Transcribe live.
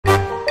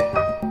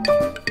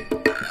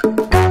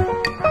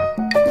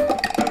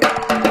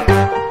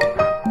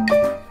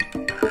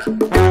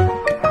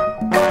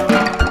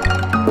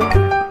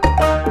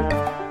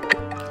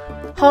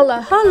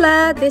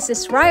Hola, this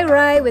is Rai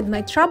Rai with my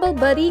travel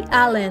buddy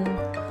Alan.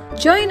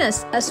 Join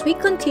us as we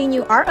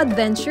continue our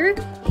adventure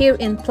here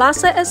in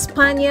Plaza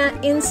Espania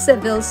in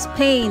Seville,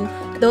 Spain.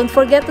 Don't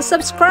forget to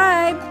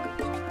subscribe!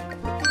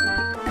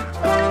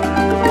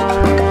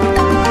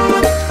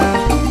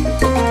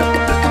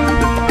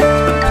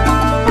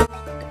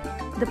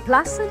 The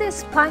Plaza de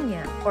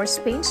España, or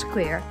Spain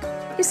Square,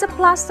 is a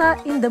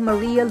plaza in the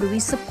Maria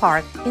Luisa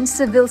Park in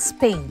Seville,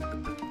 Spain.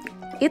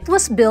 It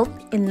was built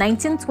in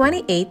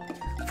 1928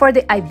 for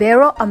the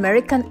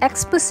Ibero-American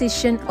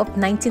Exposition of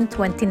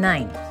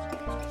 1929.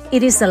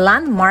 It is a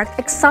landmark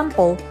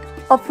example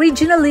of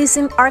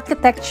regionalism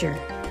architecture,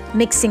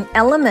 mixing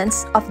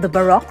elements of the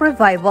Baroque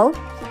Revival,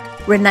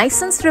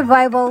 Renaissance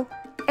Revival,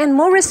 and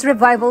Moorish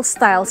Revival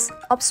styles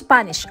of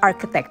Spanish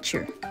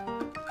architecture.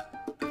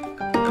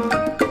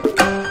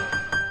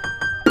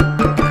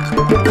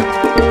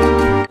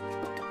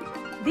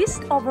 This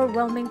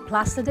overwhelming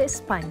Plaza de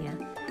España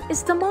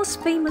is the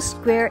most famous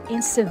square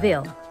in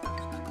Seville,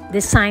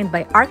 designed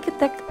by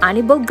architect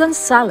Aníbal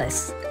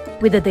González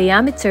with a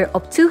diameter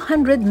of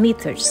 200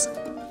 meters.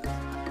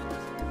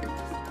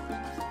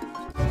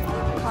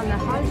 Hola,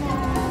 hola,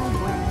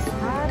 buenas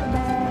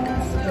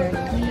tardes. We're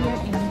here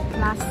in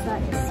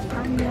Plaza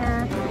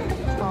Espania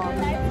of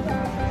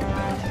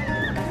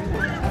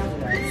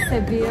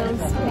Seville,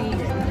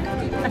 Spain.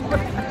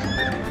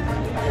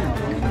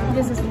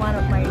 This is one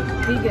of my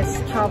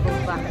biggest travel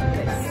bucket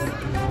lists,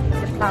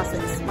 the Plaza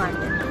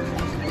Espania.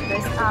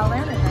 There's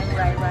Alan and I'm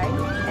Rai Rai,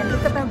 and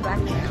look at our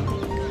background.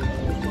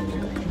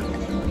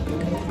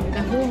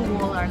 The whole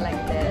wall are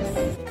like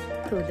this.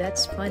 Oh,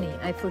 that's funny.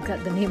 I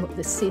forgot the name of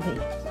the city.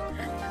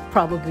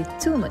 Probably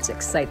too much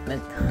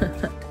excitement.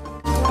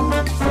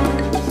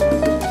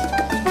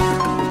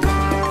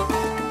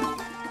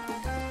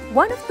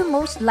 One of the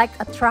most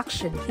liked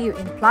attractions here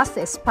in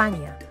Plaza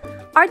Espania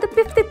are the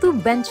 52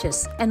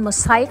 benches and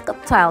mosaic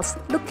of tiles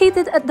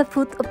located at the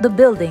foot of the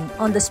building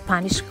on the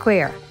Spanish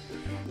Square.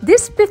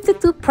 These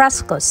 52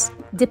 frescoes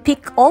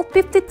depict all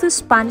 52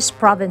 Spanish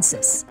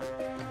provinces.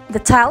 The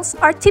tiles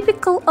are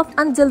typical of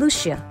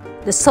Andalusia,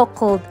 the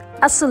so-called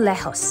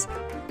azulejos.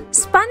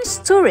 Spanish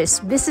tourists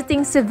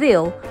visiting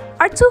Seville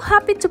are too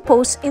happy to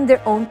pose in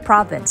their own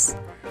province.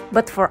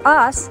 But for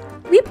us,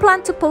 we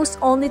plan to pose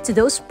only to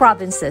those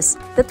provinces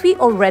that we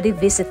already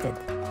visited.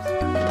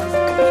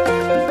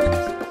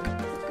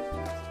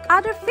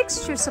 Other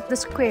fixtures of the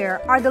square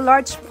are the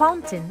large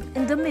fountain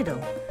in the middle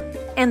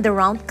and the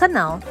round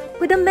canal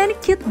with the many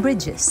cute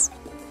bridges.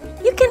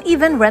 You can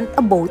even rent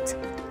a boat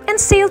and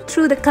sail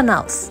through the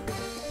canals.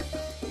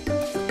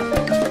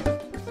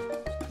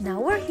 Now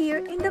we're here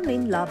in the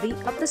main lobby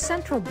of the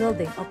central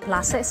building of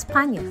Plaza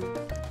Espania.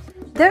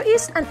 There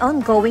is an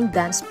ongoing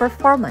dance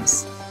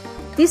performance.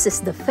 This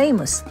is the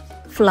famous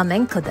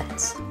flamenco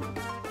dance.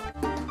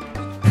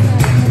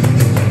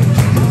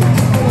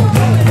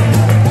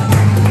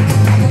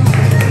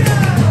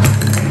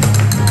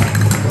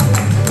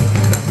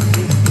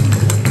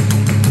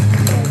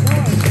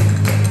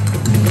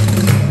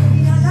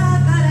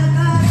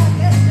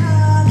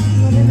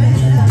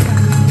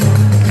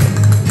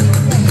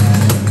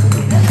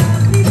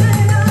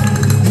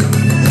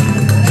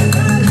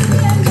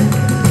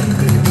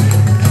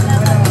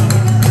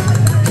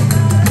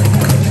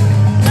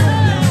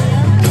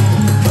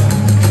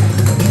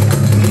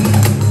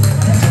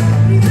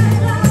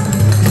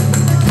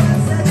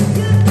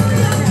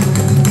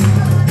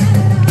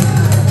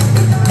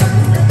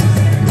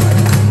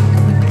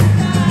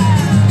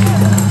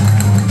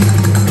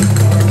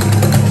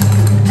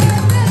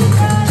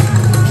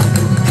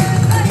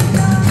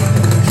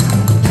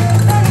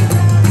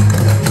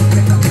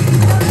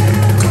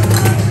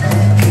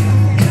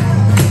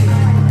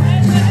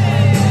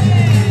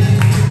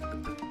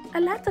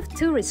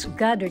 Tourists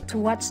gathered to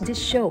watch this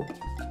show,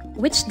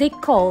 which they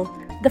call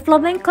the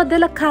Flamenco de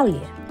la Calle.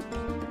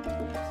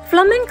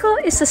 Flamenco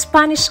is a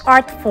Spanish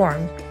art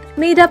form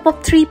made up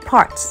of three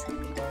parts: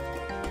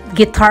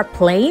 guitar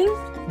playing,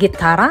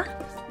 guitarra,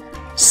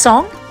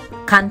 song,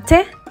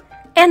 cante,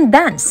 and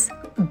dance,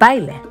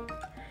 baile.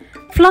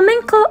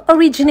 Flamenco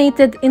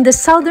originated in the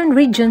southern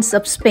regions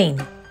of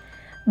Spain,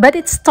 but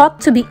it's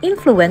thought to be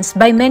influenced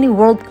by many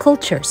world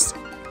cultures,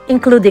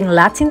 including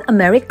Latin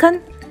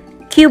American,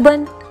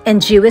 Cuban, and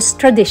Jewish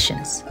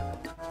traditions.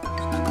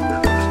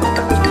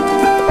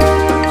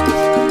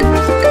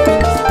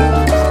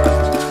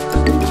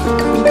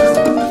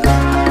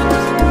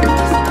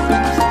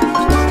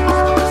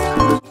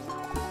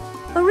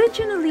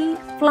 Originally,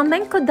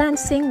 flamenco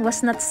dancing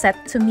was not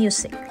set to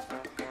music.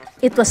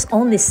 It was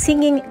only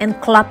singing and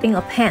clapping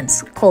of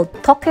hands called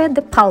toque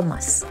de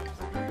palmas.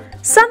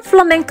 Some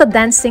flamenco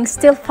dancing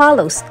still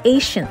follows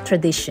ancient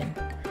tradition,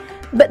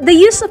 but the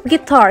use of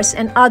guitars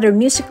and other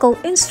musical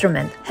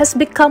instruments has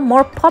become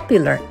more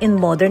popular in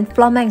modern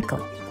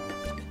flamenco.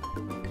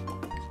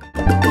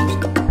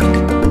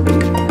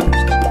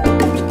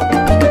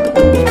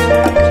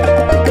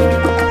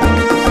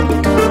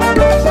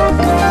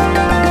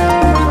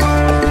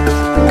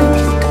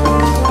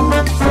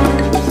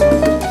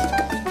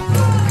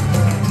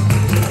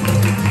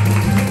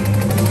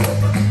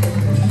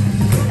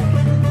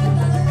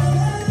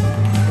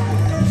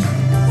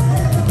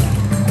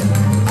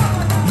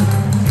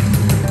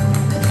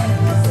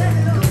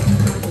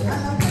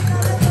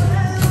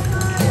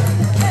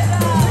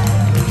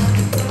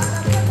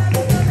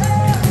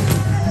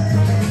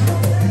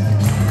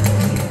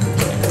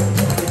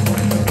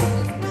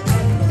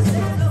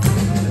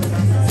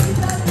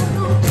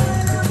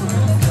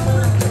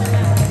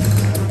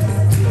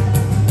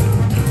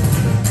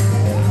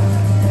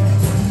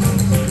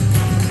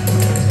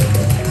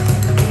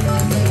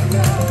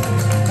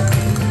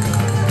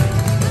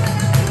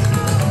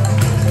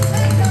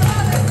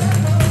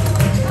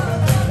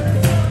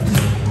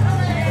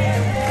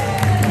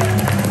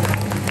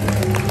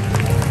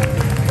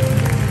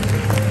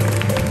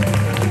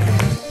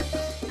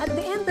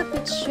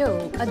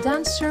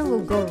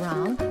 will go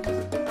round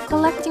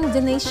collecting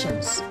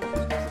donations.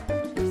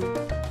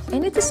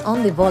 And it is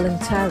only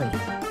voluntary.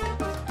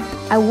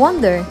 I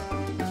wonder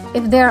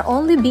if they are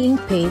only being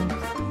paid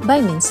by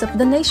means of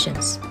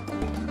donations.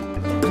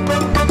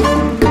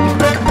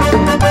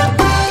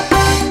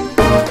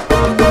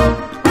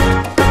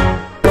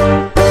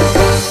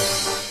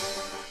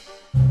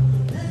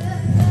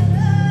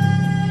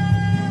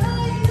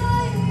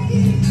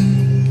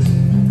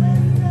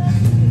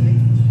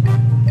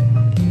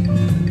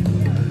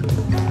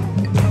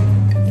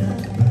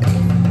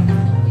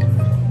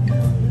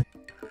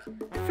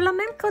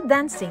 Flamenco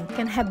dancing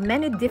can have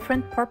many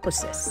different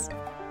purposes.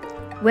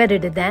 Whether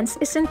the dance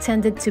is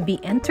intended to be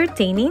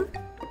entertaining,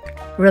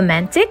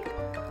 romantic,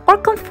 or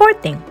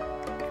comforting,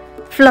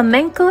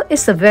 flamenco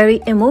is a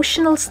very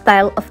emotional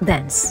style of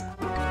dance.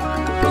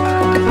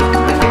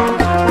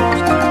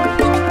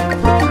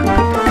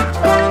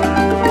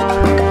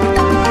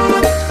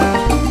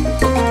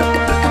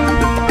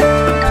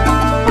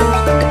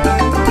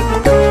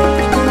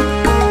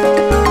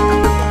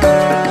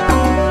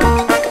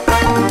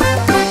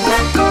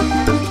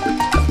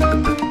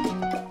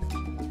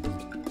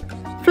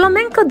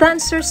 Flamenco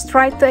dancers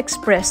try to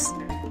express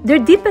their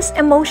deepest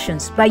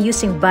emotions by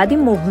using body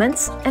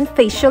movements and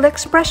facial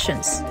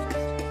expressions.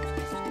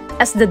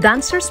 As the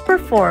dancers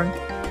perform,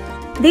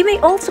 they may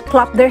also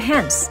clap their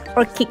hands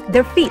or kick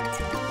their feet.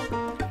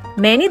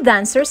 Many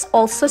dancers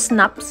also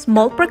snap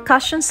small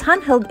percussion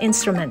handheld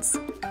instruments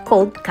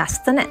called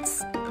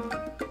castanets.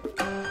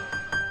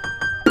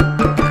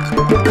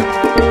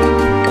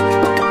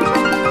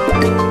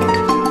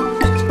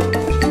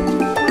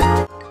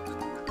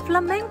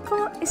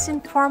 Flamenco is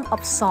in form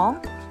of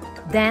song,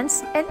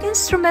 dance, and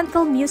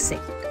instrumental music,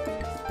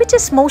 which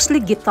is mostly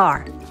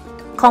guitar,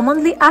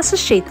 commonly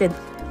associated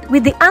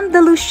with the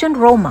Andalusian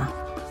Roma.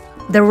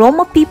 The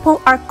Roma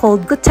people are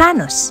called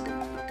Gitanos,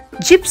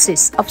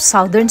 gypsies of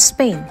southern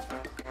Spain.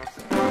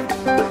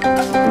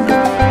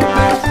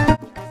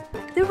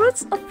 The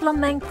roots of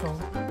flamenco,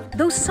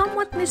 though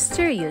somewhat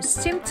mysterious,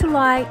 seem to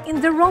lie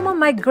in the Roma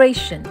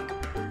migration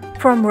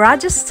from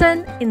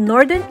Rajasthan in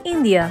northern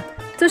India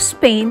to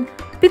Spain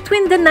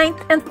between the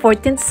 9th and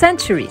 14th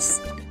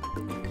centuries.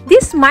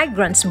 These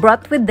migrants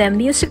brought with them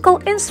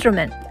musical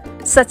instruments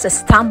such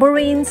as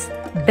tambourines,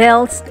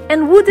 bells,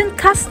 and wooden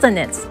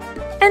castanets,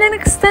 and an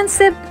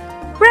extensive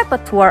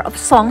repertoire of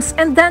songs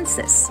and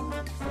dances.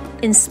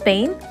 In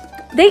Spain,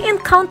 they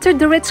encountered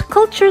the rich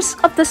cultures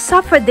of the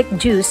Sephardic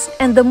Jews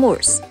and the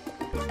Moors.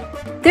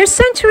 Their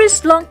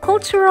centuries-long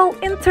cultural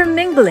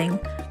intermingling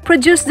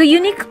produced the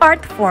unique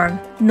art form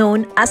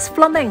known as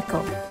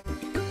flamenco.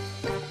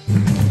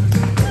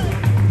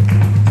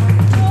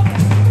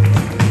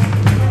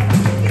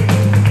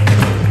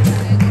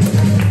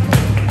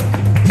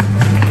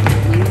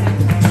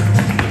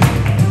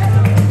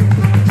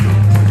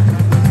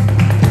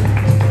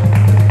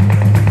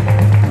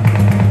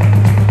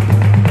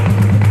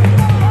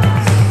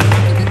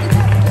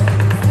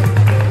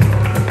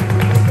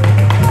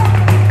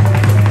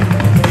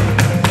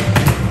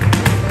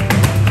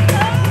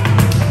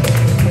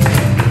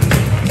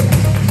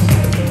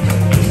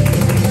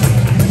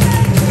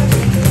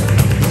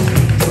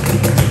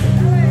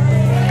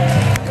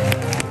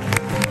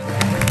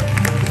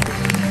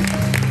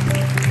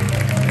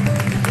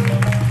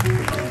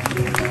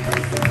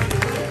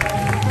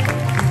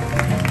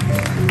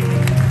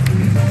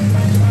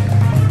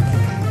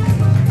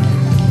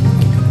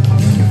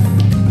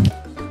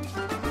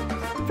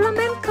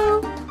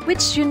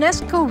 Which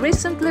UNESCO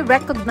recently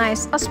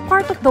recognized as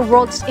part of the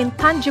world's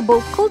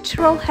intangible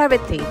cultural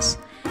heritage,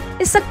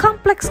 is a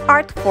complex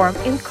art form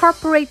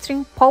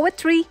incorporating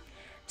poetry,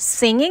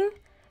 singing,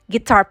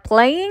 guitar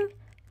playing,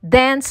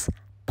 dance,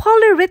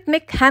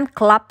 polyrhythmic hand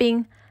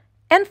clapping,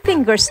 and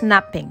finger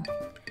snapping.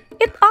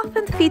 It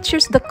often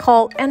features the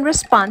call and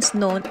response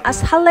known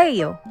as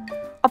jaleo,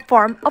 a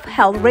form of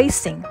hell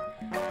racing,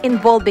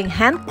 involving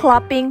hand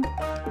clapping,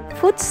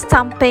 foot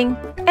stamping,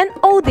 and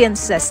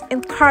audiences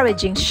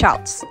encouraging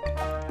shouts.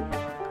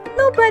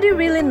 Nobody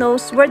really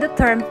knows where the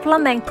term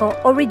flamenco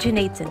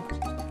originated,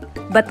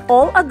 but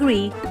all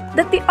agree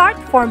that the art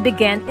form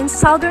began in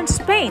southern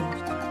Spain,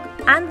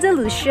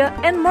 Andalusia,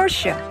 and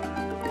Murcia,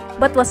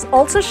 but was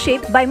also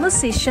shaped by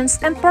musicians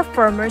and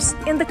performers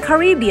in the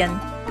Caribbean,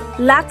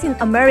 Latin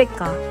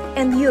America,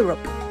 and Europe.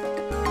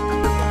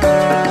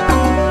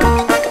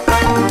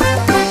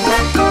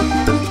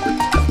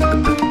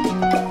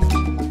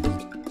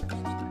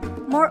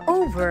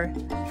 Moreover,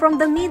 from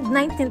the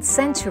mid-19th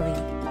century,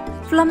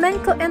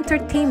 flamenco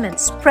entertainment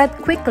spread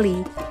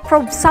quickly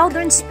from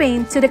southern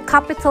Spain to the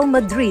capital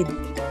Madrid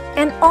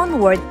and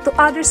onward to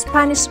other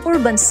Spanish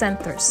urban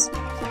centers,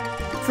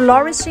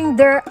 flourishing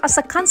there as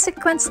a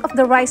consequence of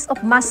the rise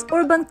of mass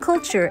urban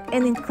culture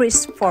and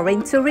increased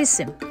foreign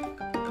tourism.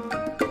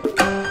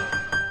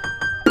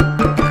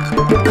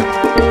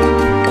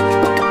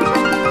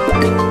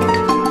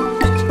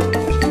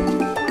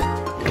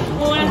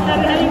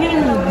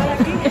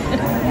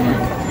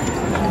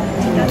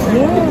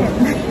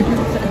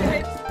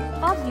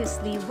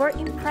 Obviously, we're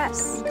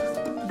impressed.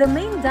 The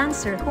main dance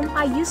dancer whom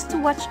I used to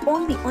watch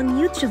only on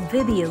YouTube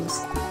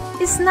videos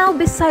is now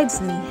besides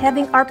me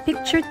having our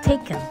picture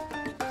taken.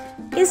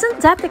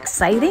 Isn't that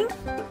exciting?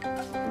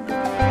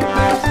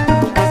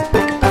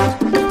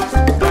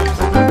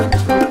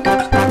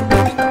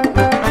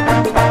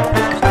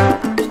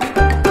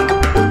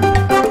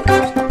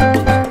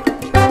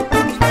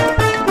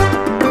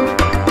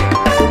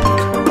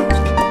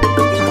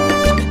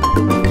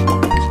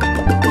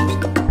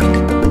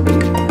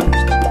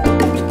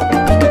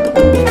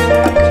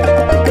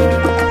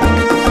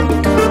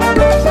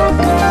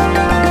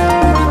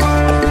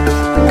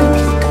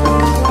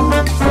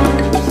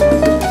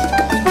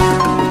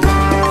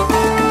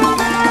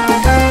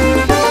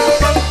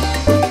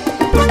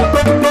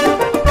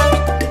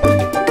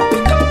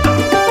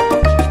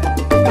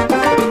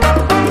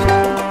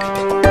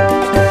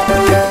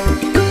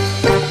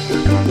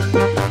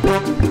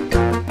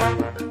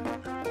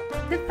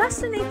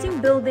 Fascinating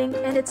building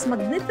and its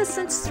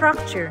magnificent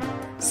structure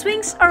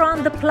swings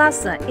around the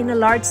plaza in a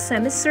large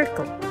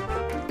semicircle.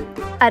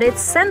 At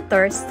its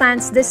center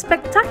stands the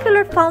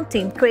spectacular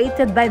fountain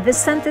created by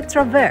Vicente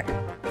Traver.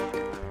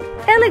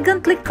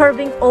 Elegantly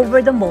curving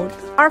over the moat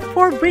are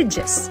 4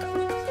 bridges,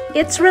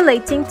 each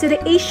relating to the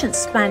ancient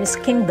Spanish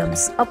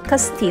kingdoms of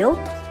Castile,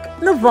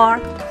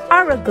 Navarre,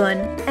 Aragon,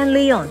 and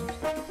Leon.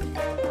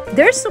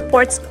 Their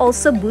supports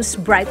also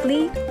boast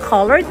brightly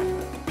colored,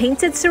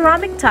 painted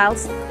ceramic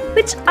tiles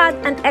which add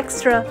an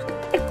extra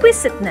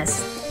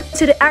exquisiteness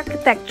to the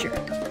architecture.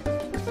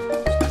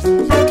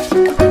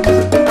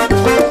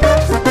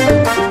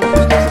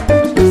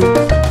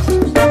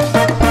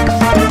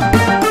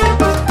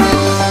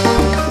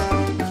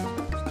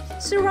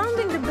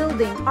 Surrounding the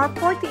building are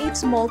 48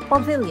 small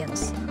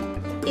pavilions,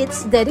 each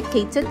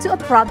dedicated to a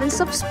province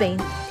of Spain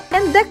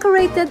and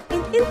decorated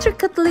in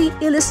intricately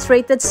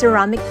illustrated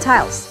ceramic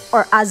tiles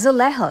or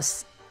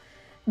azulejos.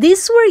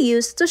 These were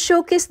used to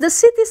showcase the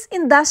city's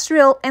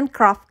industrial and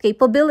craft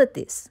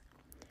capabilities.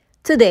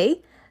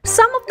 Today,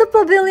 some of the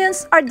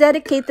pavilions are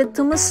dedicated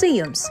to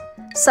museums,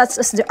 such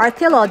as the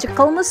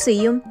Archaeological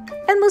Museum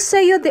and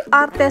Museo de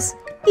Artes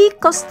y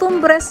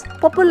Costumbres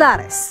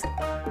Populares.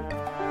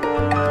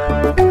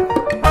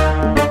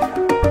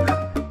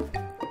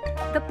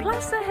 The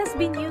plaza has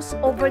been used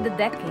over the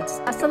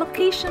decades as a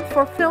location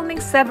for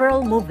filming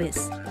several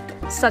movies,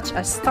 such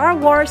as Star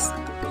Wars,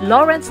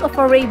 Lawrence of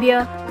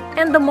Arabia,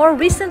 and the more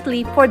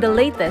recently for the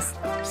latest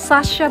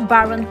Sacha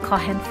Baron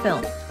Cohen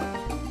film.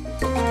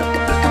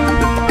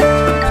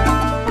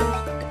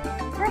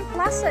 From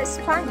Plaza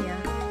Espania,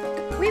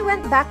 we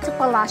went back to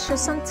Palacio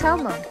San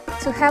Telmo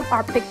to have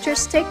our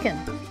pictures taken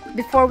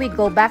before we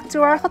go back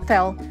to our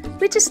hotel,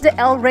 which is the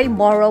El Rey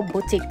Moro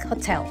Boutique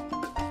Hotel.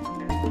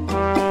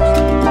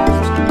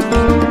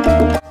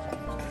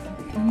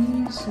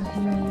 Okay, so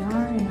here we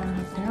are in our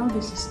hotel.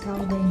 This is El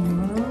Rey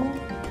Moro.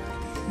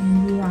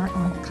 And we are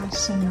on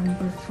casa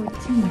number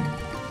 14.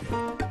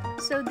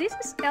 So this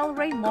is El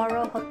Rey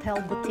Moro Hotel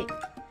Boutique.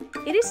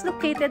 It is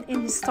located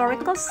in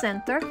Historical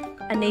Center,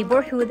 a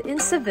neighborhood in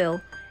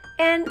Seville,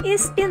 and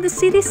is in the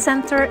city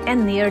center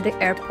and near the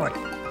airport.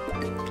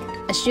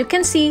 As you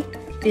can see,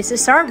 this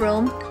is our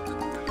room.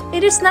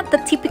 It is not the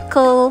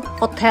typical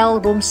hotel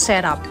room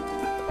setup.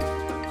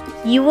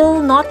 You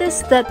will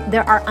notice that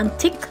there are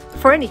antique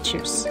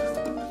furnitures,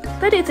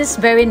 but it is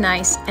very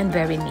nice and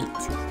very neat.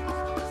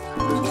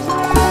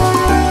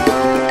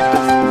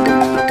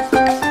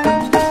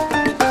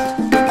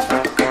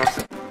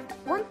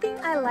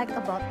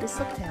 About this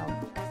hotel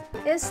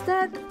is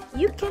that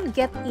you can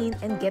get in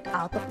and get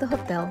out of the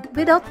hotel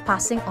without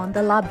passing on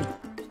the lobby.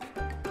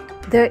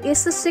 There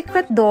is a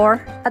secret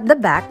door at the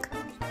back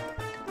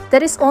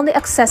that is only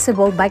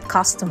accessible by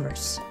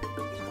customers.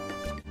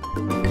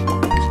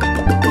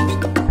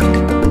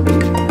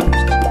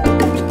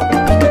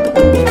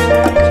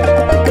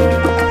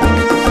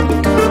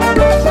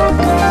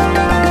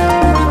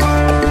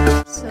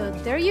 So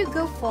there you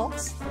go,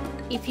 folks.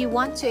 If you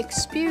want to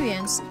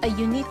experience a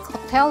unique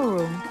hotel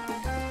room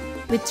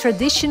with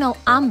traditional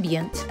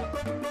ambient,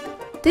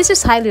 this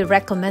is highly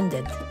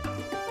recommended.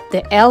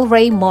 The El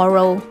Rey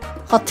Moro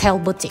Hotel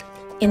Boutique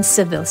in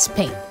Seville,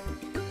 Spain.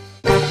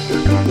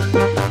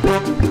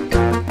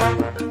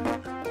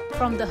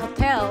 From the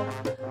hotel,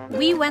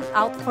 we went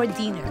out for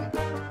dinner.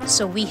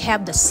 So we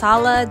have the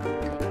salad,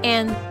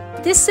 and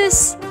this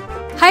is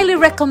highly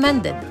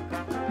recommended,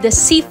 the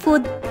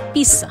seafood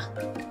pizza.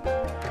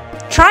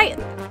 Try it.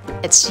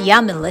 It's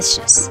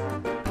yummy-licious.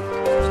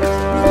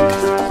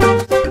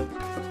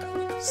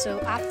 So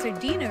after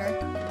dinner,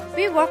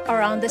 we walk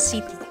around the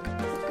city.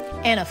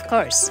 And of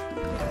course,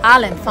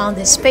 Alan found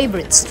his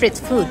favorite street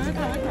food,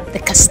 the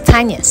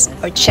castañas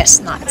or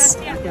chestnuts.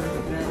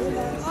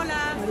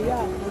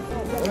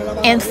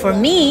 And for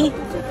me,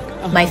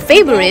 my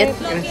favorite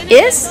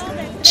is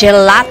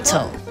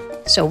gelato.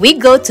 So we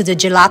go to the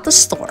gelato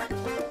store.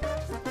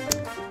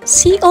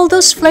 See all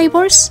those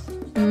flavors?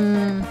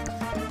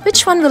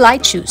 Which one will I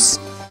choose?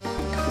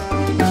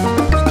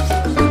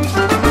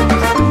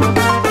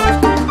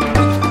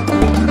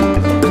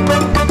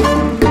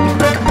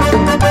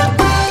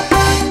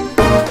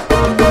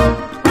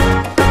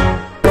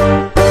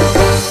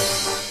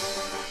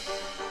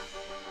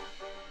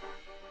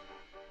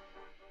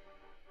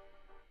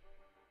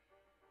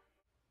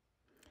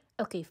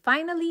 Okay,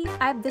 finally,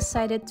 I've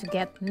decided to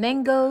get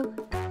mango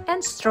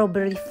and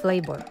strawberry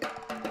flavor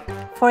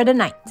for the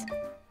night.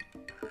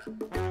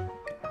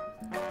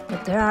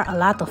 But there are a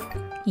lot of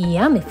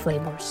yummy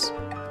flavors.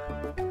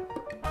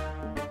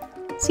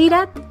 See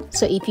that?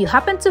 So if you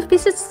happen to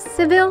visit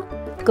Seville,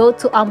 go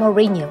to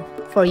Amorino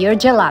for your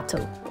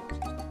gelato.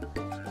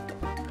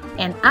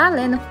 And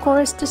Alan, of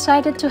course,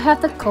 decided to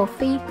have the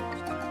coffee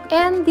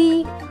and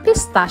the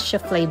pistachio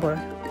flavor.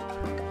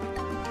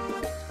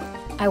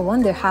 I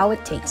wonder how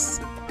it tastes.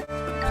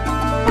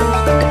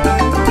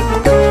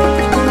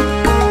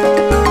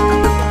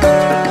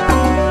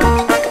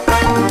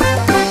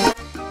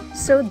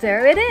 So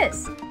there it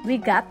is. We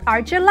got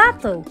our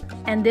gelato,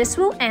 and this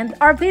will end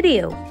our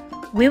video.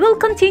 We will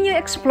continue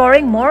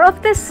exploring more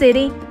of this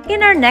city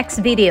in our next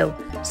video,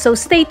 so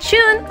stay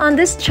tuned on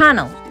this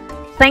channel.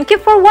 Thank you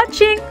for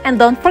watching, and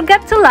don't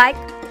forget to like,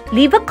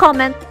 leave a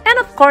comment, and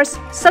of course,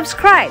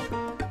 subscribe.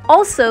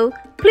 Also,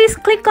 please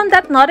click on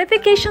that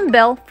notification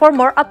bell for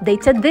more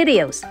updated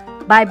videos.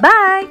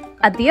 Bye-bye!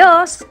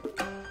 Adios!